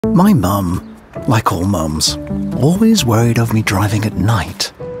My mum, like all mums, always worried of me driving at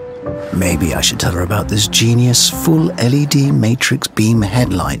night. Maybe I should tell her about this genius full LED Matrix beam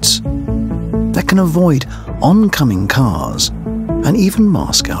headlights that can avoid oncoming cars and even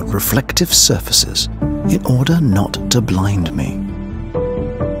mask out reflective surfaces in order not to blind me.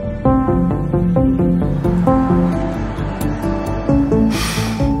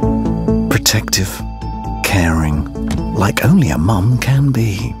 Protective, caring, like only a mum can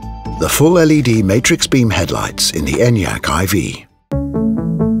be. The full LED Matrix beam headlights in the ENIAC IV.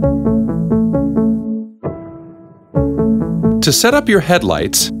 To set up your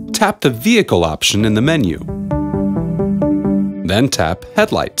headlights, tap the Vehicle option in the menu. Then tap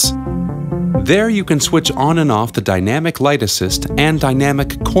Headlights. There you can switch on and off the Dynamic Light Assist and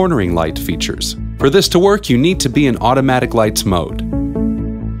Dynamic Cornering Light features. For this to work, you need to be in Automatic Lights mode.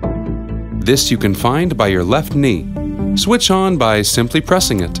 This you can find by your left knee. Switch on by simply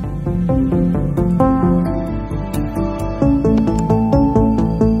pressing it.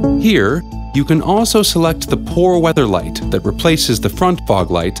 Here, you can also select the Poor Weather Light that replaces the front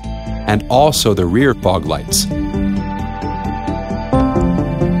fog light and also the rear fog lights.